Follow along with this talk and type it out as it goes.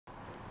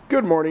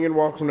Good morning and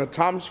welcome to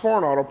Tom's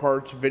Foreign Auto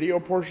Parts video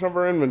portion of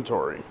our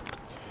inventory.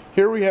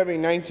 Here we have a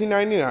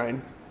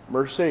 1999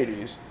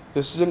 Mercedes.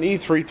 This is an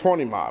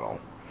E320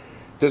 model.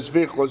 This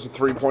vehicle is a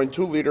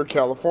 3.2 liter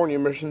California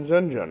emissions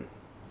engine.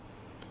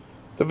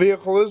 The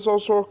vehicle is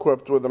also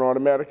equipped with an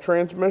automatic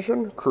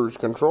transmission, cruise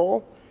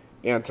control,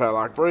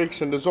 anti-lock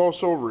brakes, and is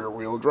also rear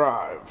wheel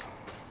drive.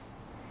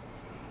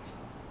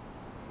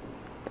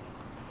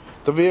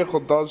 The vehicle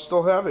does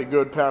still have a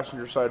good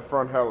passenger side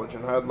front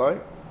halogen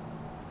headlight,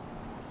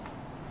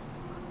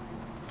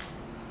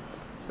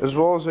 as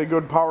well as a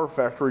good power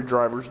factory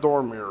driver's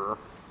door mirror.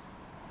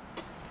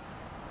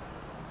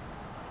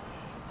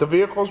 The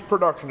vehicle's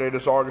production date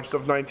is August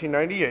of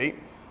 1998,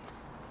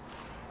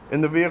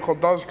 and the vehicle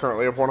does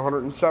currently have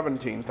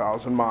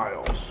 117,000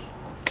 miles.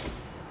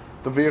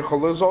 The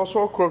vehicle is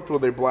also equipped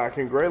with a black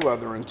and gray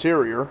leather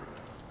interior,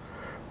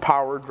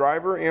 power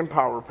driver and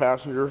power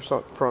passenger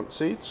front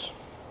seats,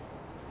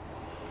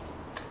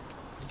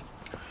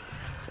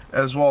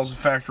 as well as a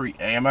factory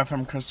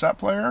AM/FM cassette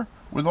player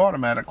with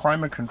automatic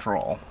climate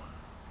control.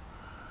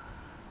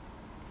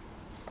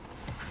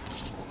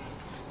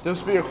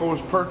 This vehicle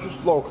was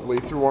purchased locally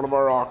through one of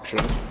our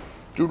auctions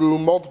due to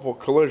multiple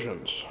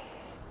collisions.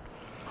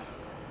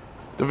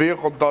 The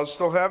vehicle does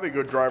still have a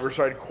good driver's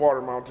side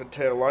quarter mounted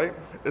tail light,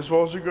 as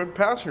well as a good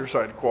passenger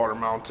side quarter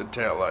mounted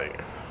tail light.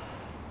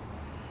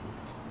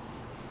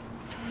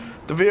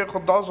 The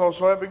vehicle does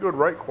also have a good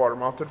right quarter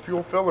mounted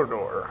fuel filler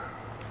door,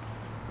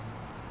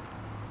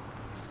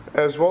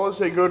 as well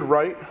as a good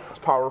right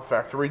power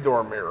factory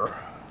door mirror.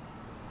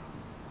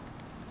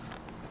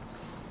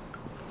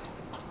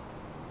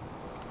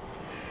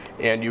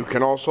 And you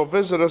can also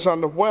visit us on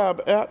the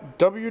web at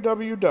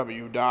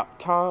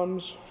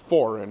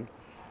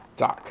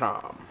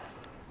www.tomsforeign.com.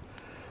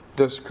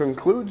 This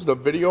concludes the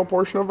video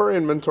portion of our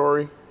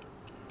inventory.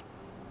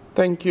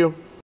 Thank you.